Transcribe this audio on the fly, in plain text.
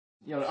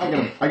You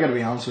know, I gotta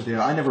be honest with you.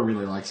 I never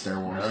really liked Star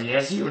Wars. Oh,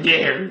 yes, you do.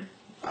 You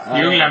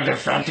love the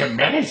Phantom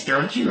Menace,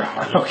 don't you,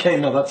 Howard? Okay,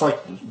 no, that's like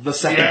the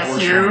second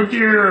worst Yes, you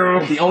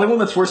do. The only one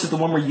that's worse is the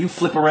one where you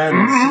flip around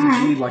and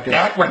CG like a...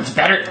 That one's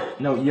better.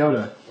 No,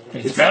 Yoda.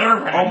 It's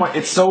better. Oh my,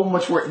 it's so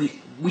much worse.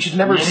 We should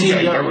never see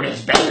Yoda.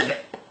 Yoda's better.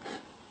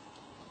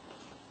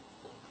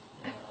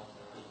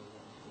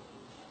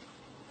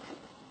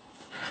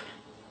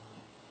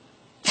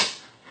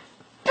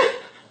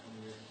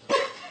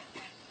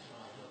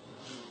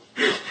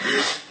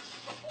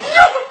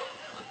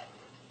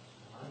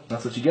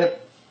 That's what you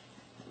get.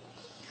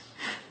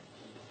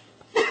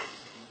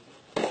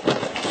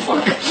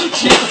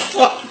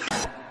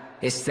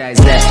 It's that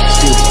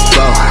Super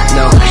Bowl,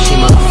 no, she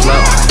must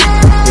flow.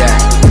 Yeah.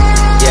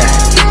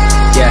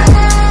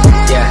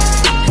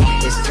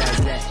 It's that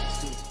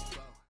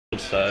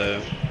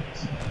So,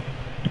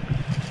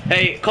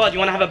 hey, COD, you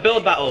wanna have a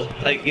build battle?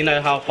 Like, you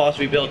know how fast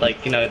we build,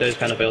 like, you know, those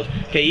kind of builds.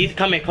 Okay, you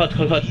come here, COD.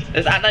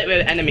 Let's act like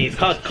we're enemies.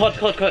 COD, come.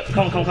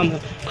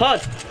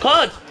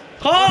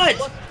 COD.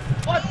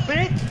 What,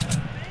 bitch?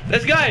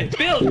 Let's go,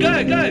 build, go.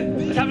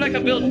 Let's have like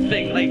a build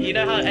thing. Like, you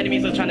know how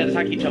enemies are trying to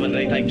attack each other and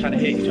they like trying to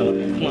hit each other.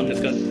 Come on,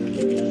 let's go.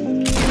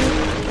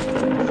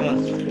 Come on.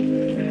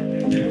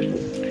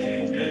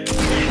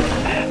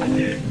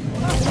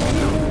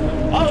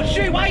 Oh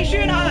shoot, why are you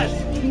shooting at us?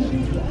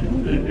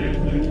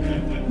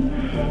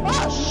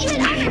 Oh shit!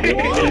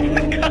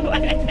 Go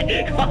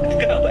away. Go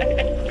away.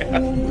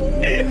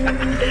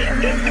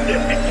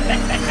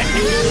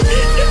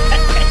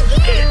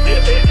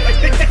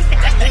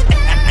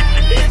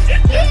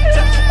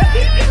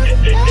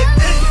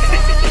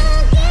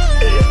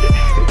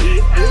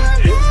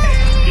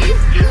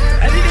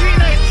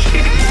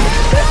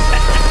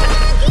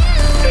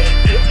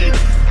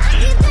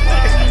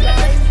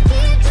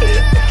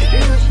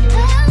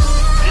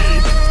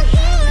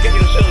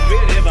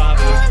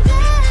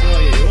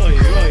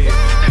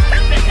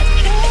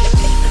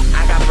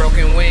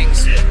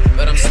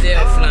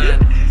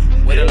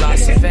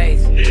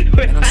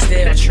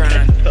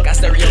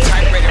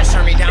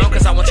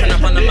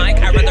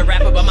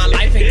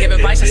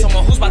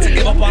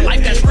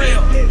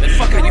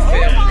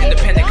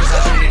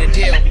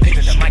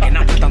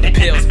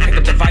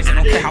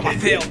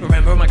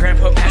 Remember my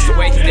grandpa passed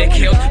away, they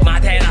killed my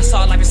dad. I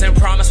saw life is in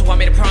promise, so I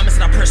made a promise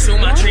and I pursue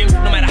my dreams,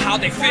 no matter how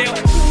they feel.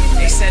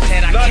 They said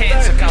that I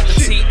can't, took out the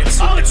teeth and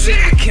took the teeth,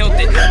 I killed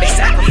it. They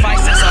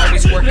sacrificed, that's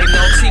always working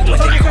OT, what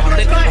they call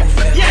it.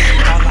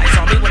 All lights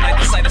on me when I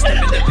decide to step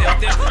in the building.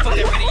 Fuck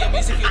that radio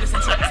music, you listen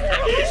to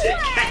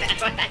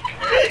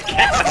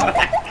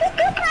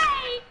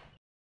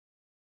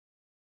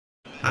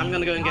I'm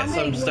gonna go and get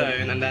some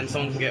stone and then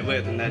someone can get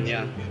wood and then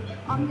yeah.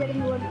 I'm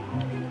getting wood.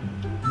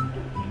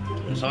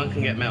 Someone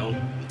can get metal.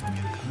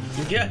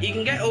 Yeah, you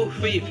can get all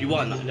three if you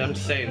want. I'm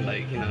just saying,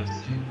 like, you know,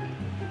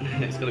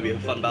 it's gonna be a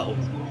fun battle.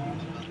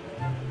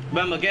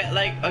 Remember, get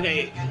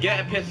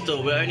a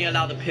pistol. We're only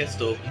allowed a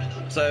pistol,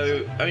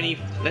 so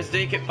let's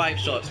take it 5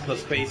 shots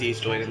because Crazy's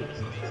joining.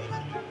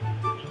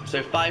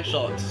 So 5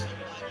 shots.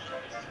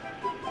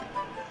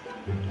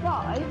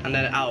 5? And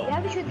then out. You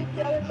have to shoot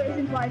the other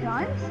person 5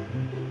 times?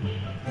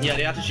 Yeah,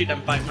 they have to shoot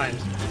them 5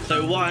 times.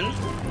 So 1,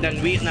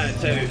 then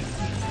so.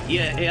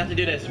 Yeah, you have to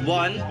do this.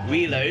 1,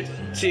 reload,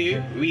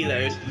 2,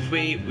 reload,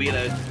 3,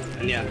 reload,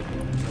 and yeah.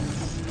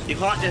 You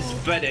can't just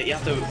spread it, you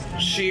have to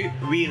shoot,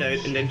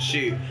 reload, and then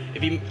shoot.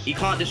 If you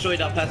can't destroy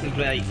that person's,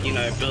 like, you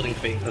know, building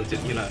thing, because,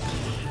 you know,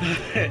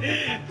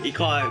 you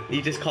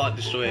just can't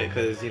destroy it,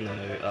 because, you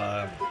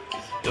know,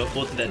 you'll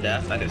fall to their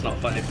death, and it's not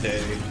fun if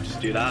they just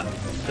do that.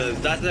 Because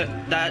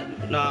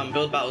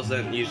build battles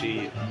don't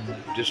usually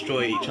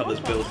destroy each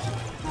other's builds.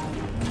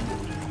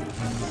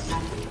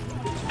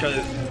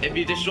 Because if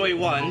you destroy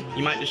one,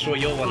 you might destroy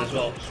your one as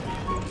well.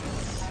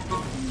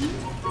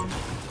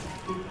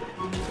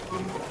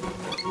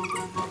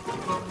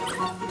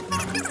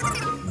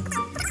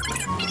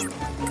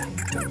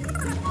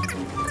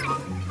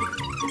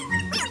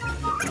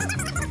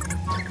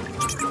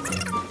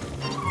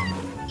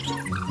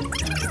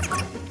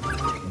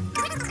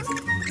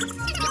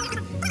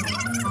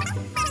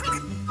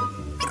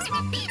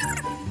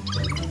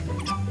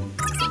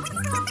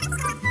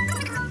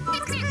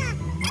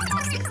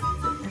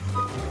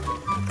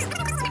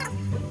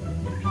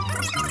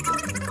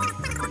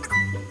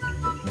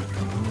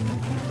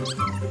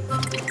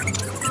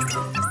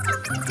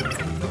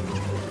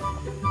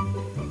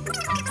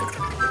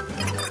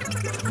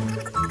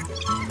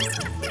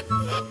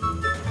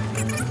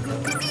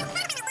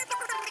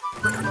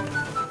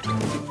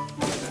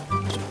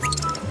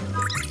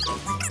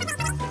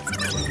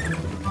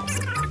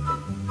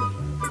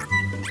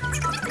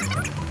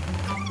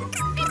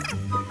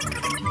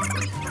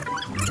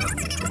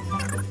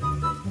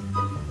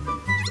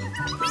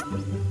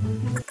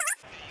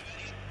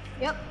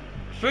 Yep.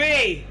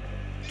 3,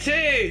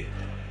 2,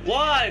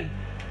 1,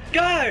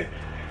 go!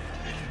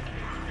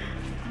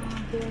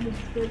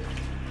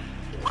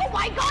 Oh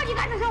my god, you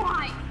guys are so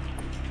high!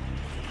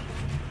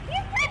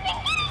 You freaking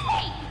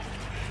kidding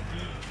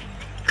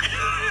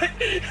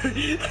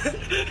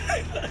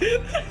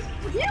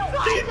me!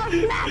 guys are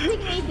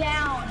smashing me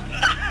down.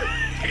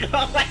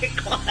 Oh my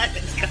god,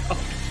 let's go.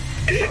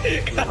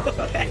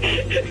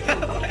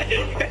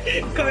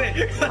 Come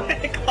here.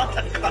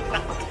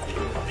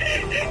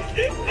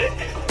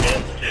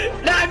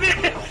 No, I missed!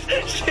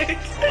 Shit!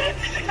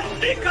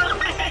 Come on!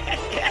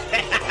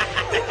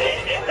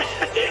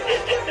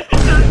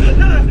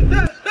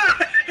 No!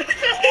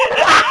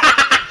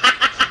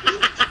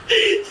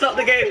 Stop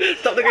the game!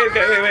 Stop the game!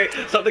 Go, wait!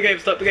 Stop the game!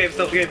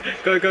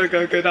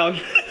 Go down!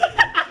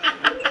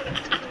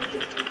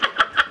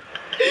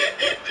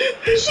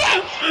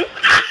 Shit!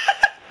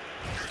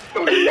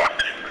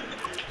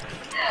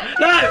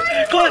 No!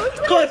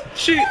 God!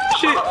 Shoot!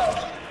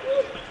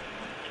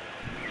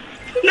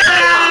 No!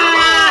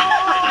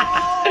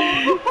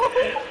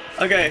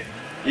 Okay,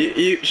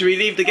 you should we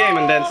leave the game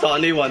and then start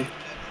a new one?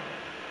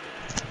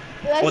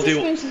 Let's just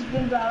finish this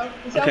blue battle.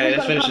 Okay,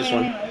 let's finish this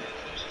one. Anyway.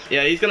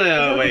 Yeah, he's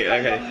gonna wait.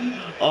 Okay.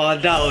 Oh,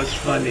 that was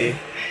funny.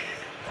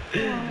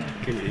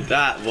 Give me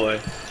that, boy.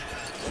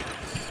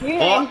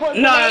 Oh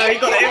no, you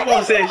got the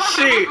impulses.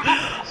 Shoot.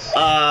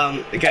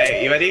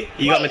 Okay, you ready?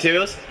 You got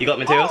materials? Oh,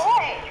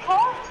 wait,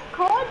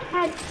 Cod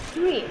had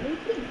 3.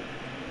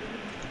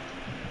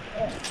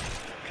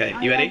 Okay,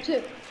 you ready?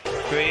 2.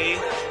 3, 2,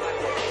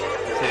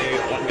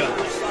 1, go.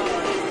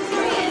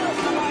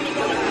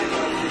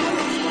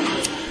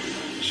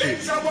 Shoot.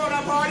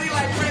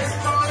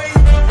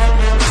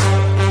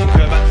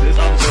 Go back to this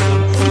other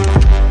one.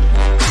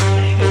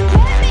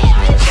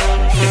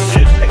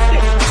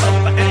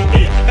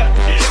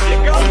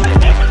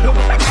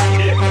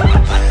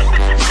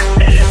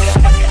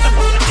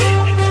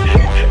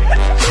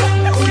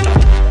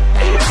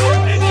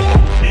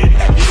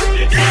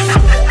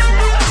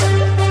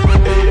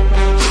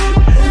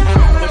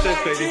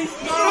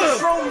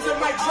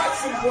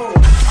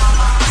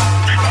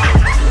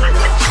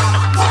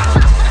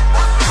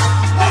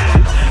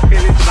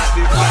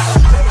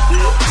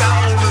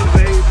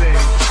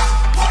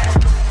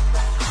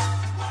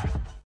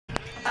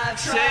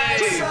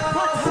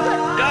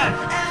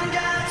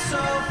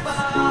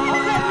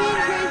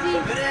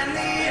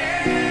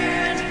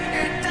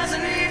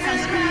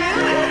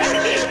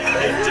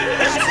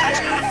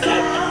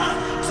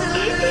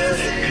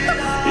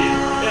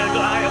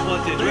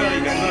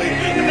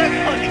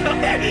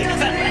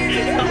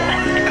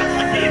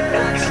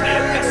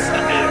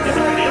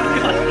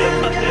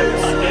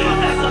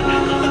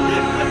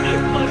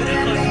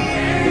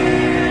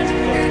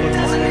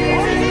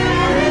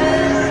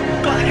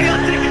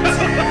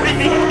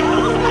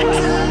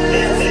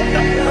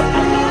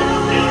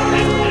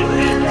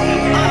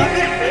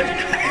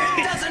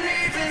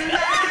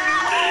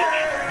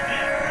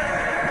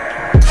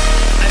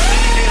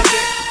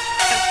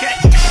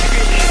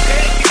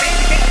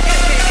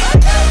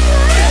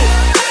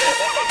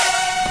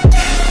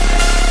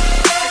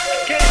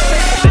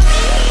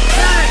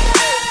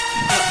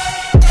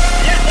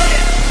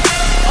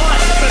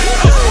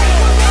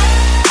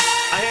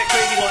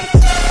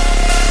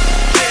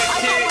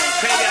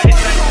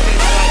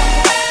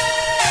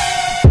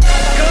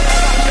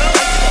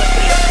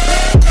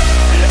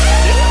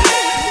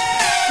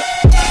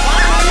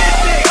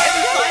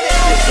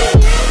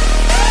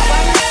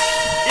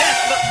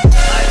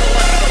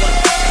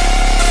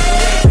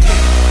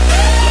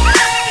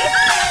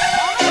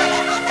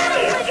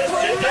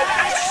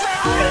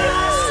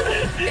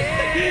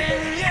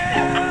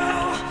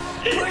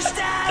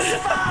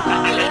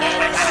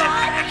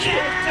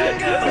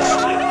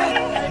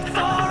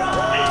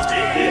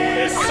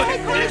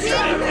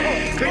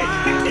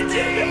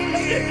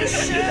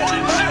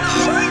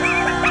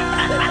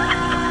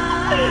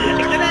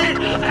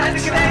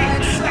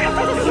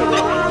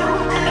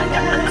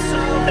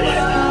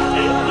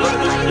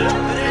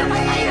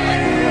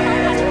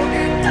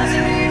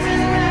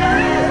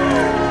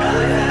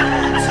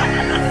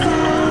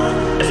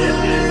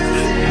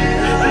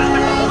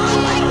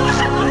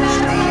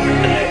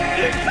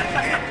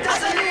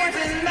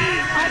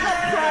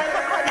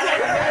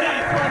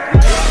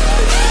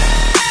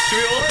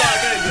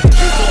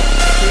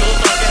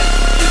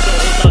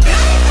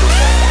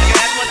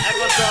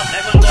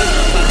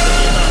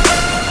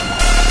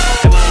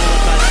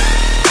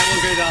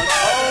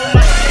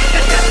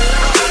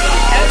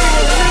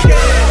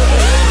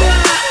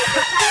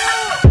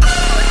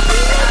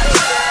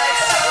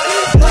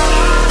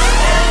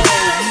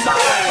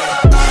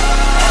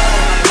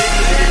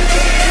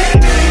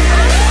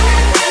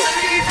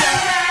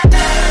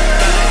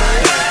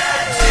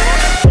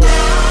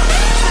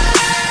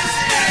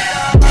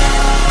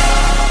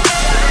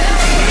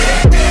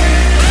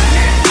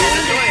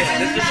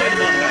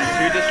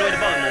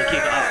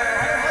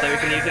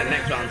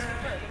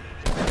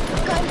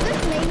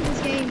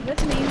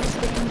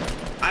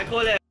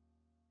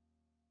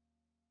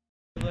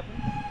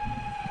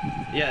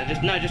 Yeah,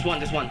 just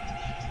one.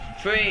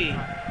 3,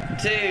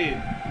 2,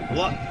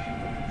 what?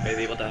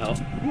 Baby, what the hell?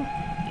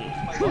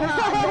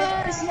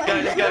 Go,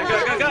 let's go.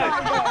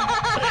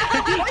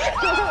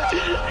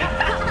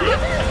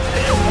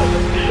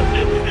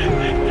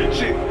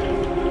 Shoot.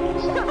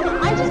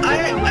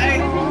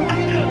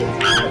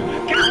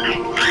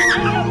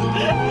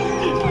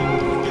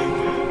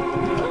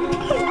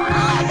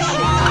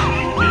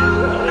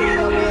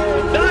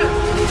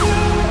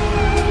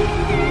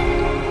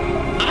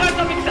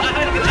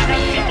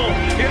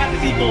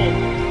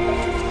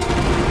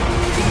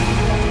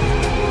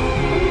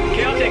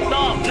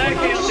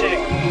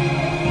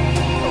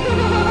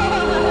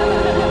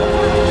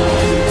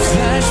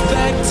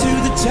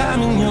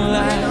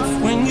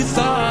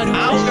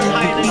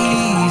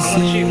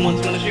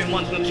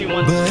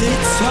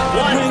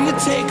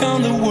 take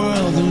on the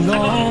world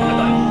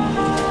alone.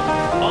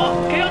 Oh,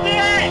 killed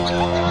it!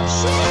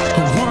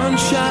 One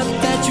shot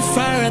that you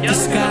fire at the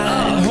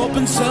sky,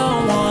 hoping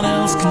someone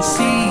else can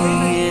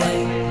see it.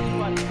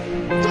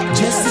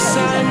 Just a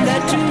sign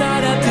that you're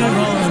not out there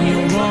on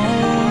your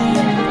own.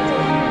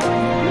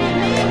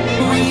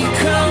 We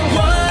come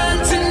one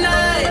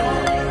tonight.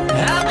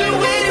 I've been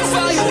waiting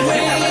for your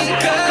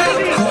wake up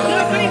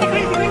call.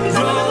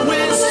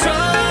 Growing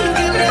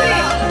stronger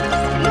now.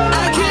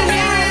 I can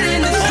hear it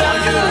in the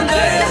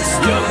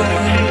thunderstorm.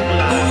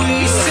 We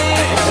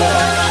sing.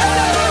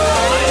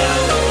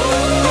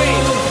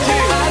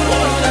 I don't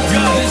wanna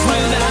do this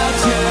without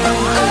you.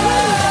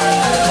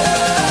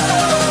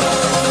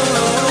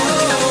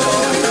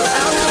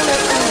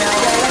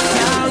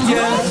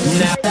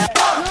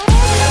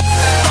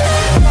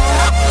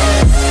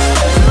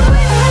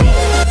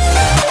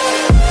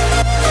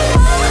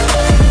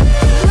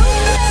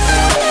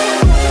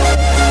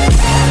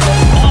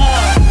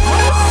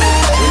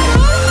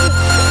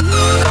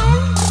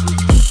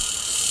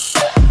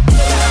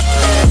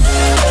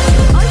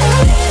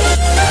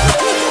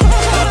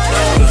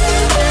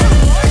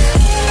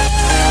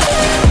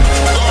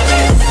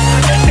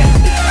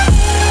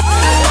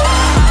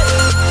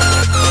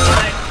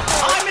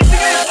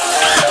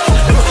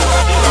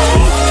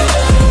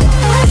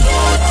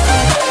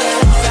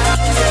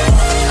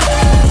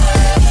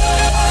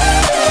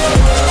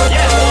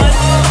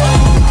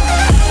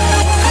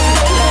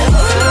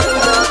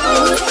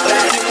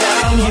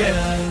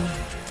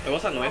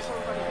 What's that noise?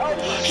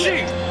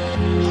 Shoot!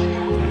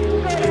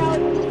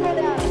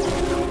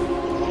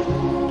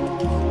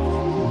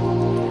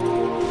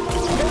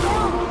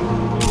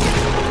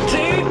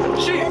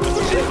 Shoot!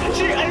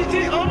 I need to.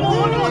 Oh no!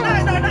 No!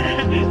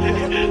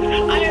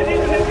 I didn't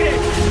even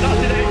escape. Not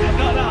today.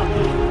 No.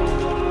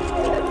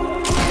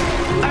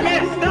 I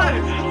missed. No.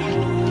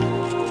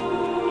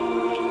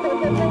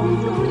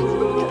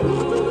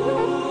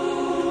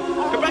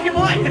 Go back in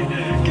line.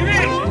 Come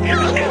here.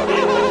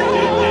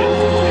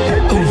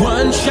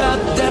 One shot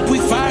that we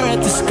fire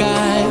at the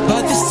sky,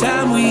 but this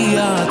time we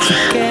are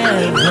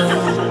together.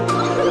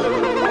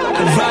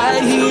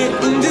 Right here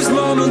in this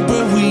moment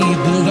where we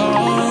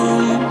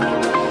belong.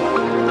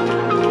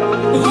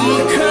 We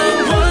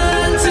come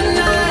one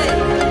tonight.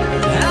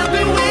 I've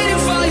been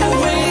waiting for your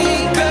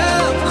wake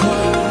up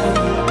call.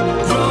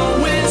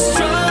 Growing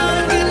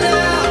stronger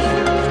now.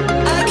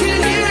 I can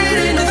hear it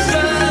in the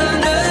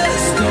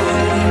thunderstorm.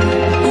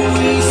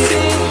 We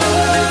sing.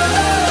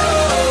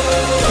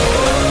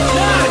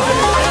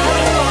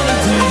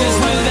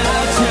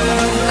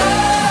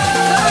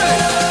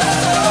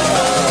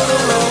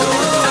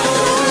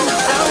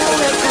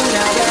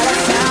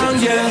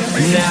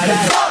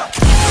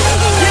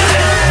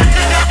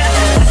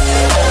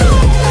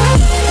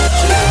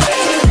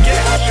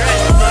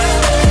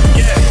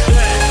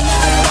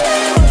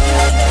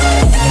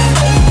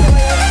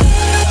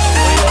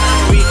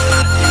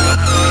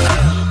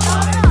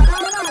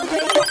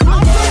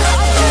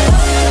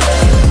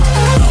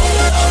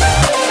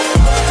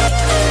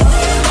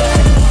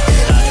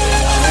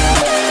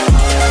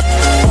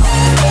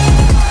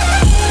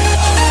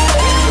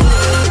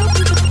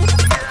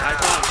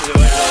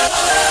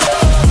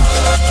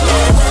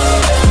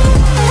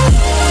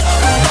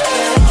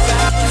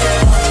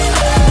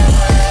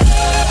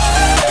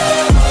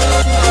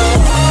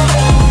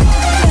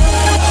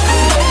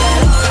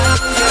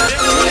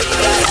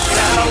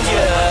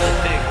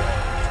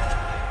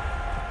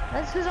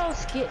 That's because I was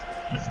scared.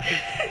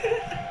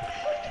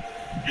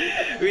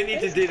 We need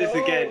to do this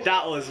again.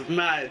 That was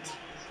mad.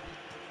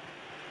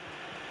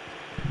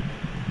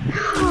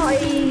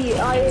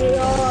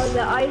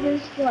 I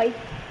just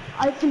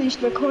I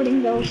finished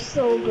recording. That was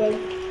so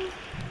good.